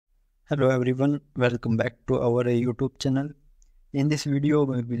Hello everyone, welcome back to our YouTube channel. In this video,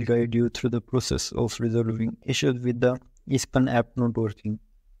 we will guide you through the process of resolving issues with the ESPN app not working.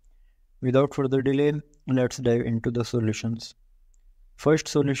 Without further delay, let's dive into the solutions. First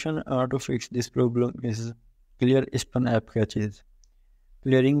solution to fix this problem is clear ESPN app caches.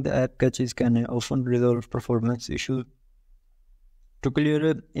 Clearing the app caches can often resolve performance issues. To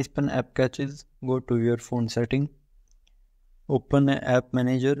clear ESPN app caches, go to your phone setting, open App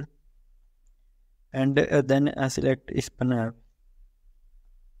Manager, and then select ESPN app.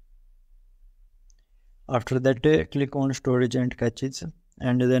 After that, click on Storage and Caches,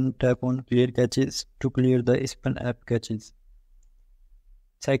 and then tap on Clear Caches to clear the ESPN app caches.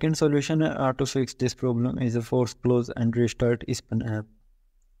 Second solution to fix this problem is force close and restart ESPN app.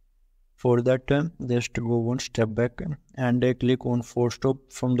 For that, just go one step back and click on Force Stop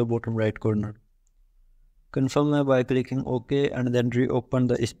from the bottom right corner. Confirm by clicking OK and then reopen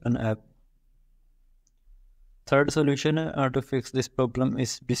the ESPN app. Third solution to fix this problem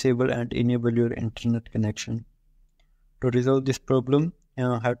is disable and enable your internet connection. To resolve this problem,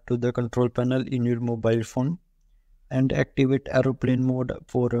 head to the control panel in your mobile phone and activate aeroplane mode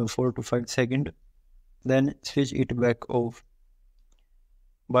for 4 to 5 seconds. Then switch it back off.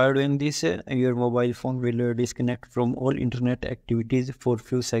 By doing this, your mobile phone will disconnect from all internet activities for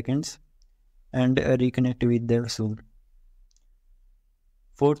few seconds and reconnect with them soon.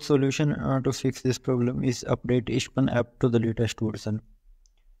 Fourth solution to fix this problem is update ESPN app to the latest version.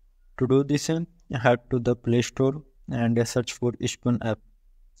 To do this, head to the Play Store and search for ESPN app.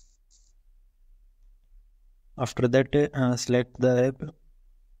 After that, select the app.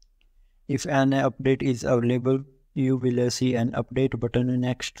 If an update is available, you will see an update button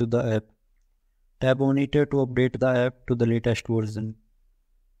next to the app. Tap on it to update the app to the latest version.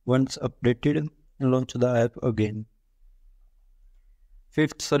 Once updated, launch the app again.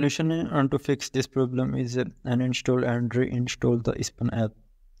 Fifth solution to fix this problem is uninstall and reinstall the ESPN app.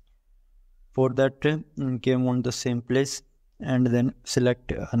 For that, come on the same place and then select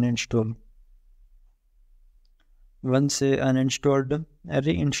uninstall. Once uninstalled,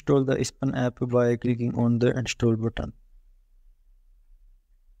 reinstall the ESPN app by clicking on the install button.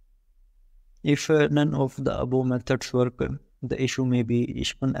 If none of the above methods work, the issue may be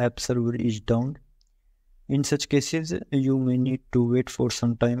ESPN app server is down. In such cases, you may need to wait for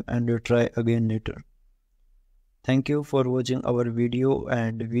some time and try again later. Thank you for watching our video,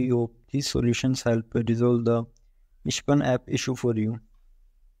 and we hope these solutions help resolve the ESPN app issue for you.